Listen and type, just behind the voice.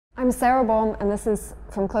I'm Sara Baume, and this is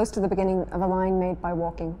from close to the beginning of a line made by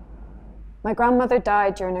walking. My grandmother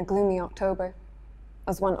died during a gloomy October,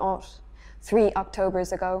 as one ought, 3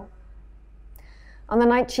 Octobers ago. On the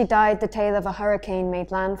night she died, the tail of a hurricane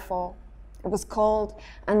made landfall. It was called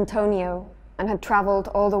Antonio and had travelled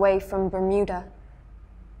all the way from Bermuda.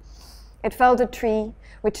 It felled a tree,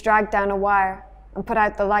 which dragged down a wire and put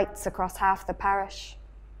out the lights across half the parish.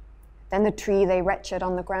 Then the tree lay wretched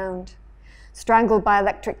on the ground, strangled by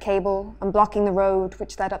electric cable and blocking the road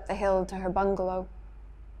which led up the hill to her bungalow.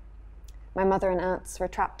 My mother and aunts were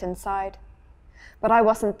trapped inside. But I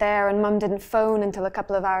wasn't there, and Mum didn't phone until a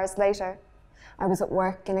couple of hours later. I was at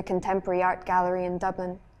work in a contemporary art gallery in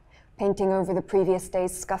Dublin, painting over the previous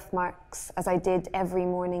day's scuff marks, as I did every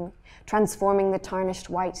morning, transforming the tarnished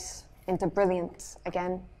white into brilliant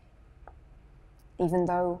again. Even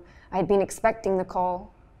though I had been expecting the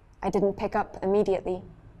call, I didn't pick up immediately.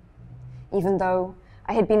 Even though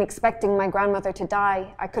I had been expecting my grandmother to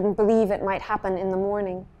die, I couldn't believe it might happen in the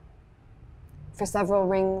morning. For several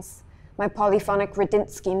rings, my polyphonic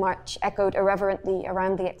Radinsky march echoed irreverently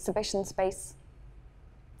around the exhibition space.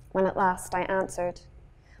 When at last I answered,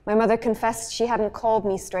 my mother confessed she hadn't called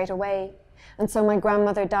me straight away, and so my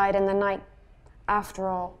grandmother died in the night, after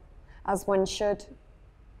all, as one should.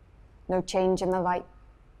 No change in the light.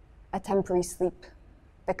 A temporary sleep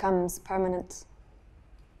becomes permanent.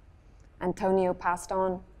 Antonio passed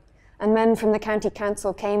on, and men from the county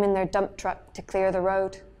council came in their dump truck to clear the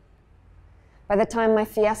road. By the time my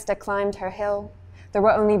Fiesta climbed her hill, there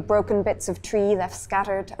were only broken bits of tree left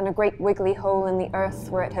scattered and a great wiggly hole in the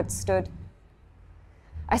earth where it had stood.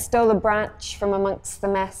 I stole a branch from amongst the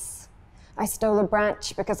mess. I stole a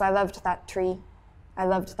branch because I loved that tree. I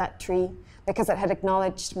loved that tree because it had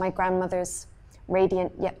acknowledged my grandmother's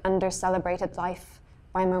radiant yet under-celebrated life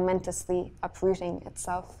by momentously uprooting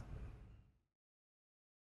itself.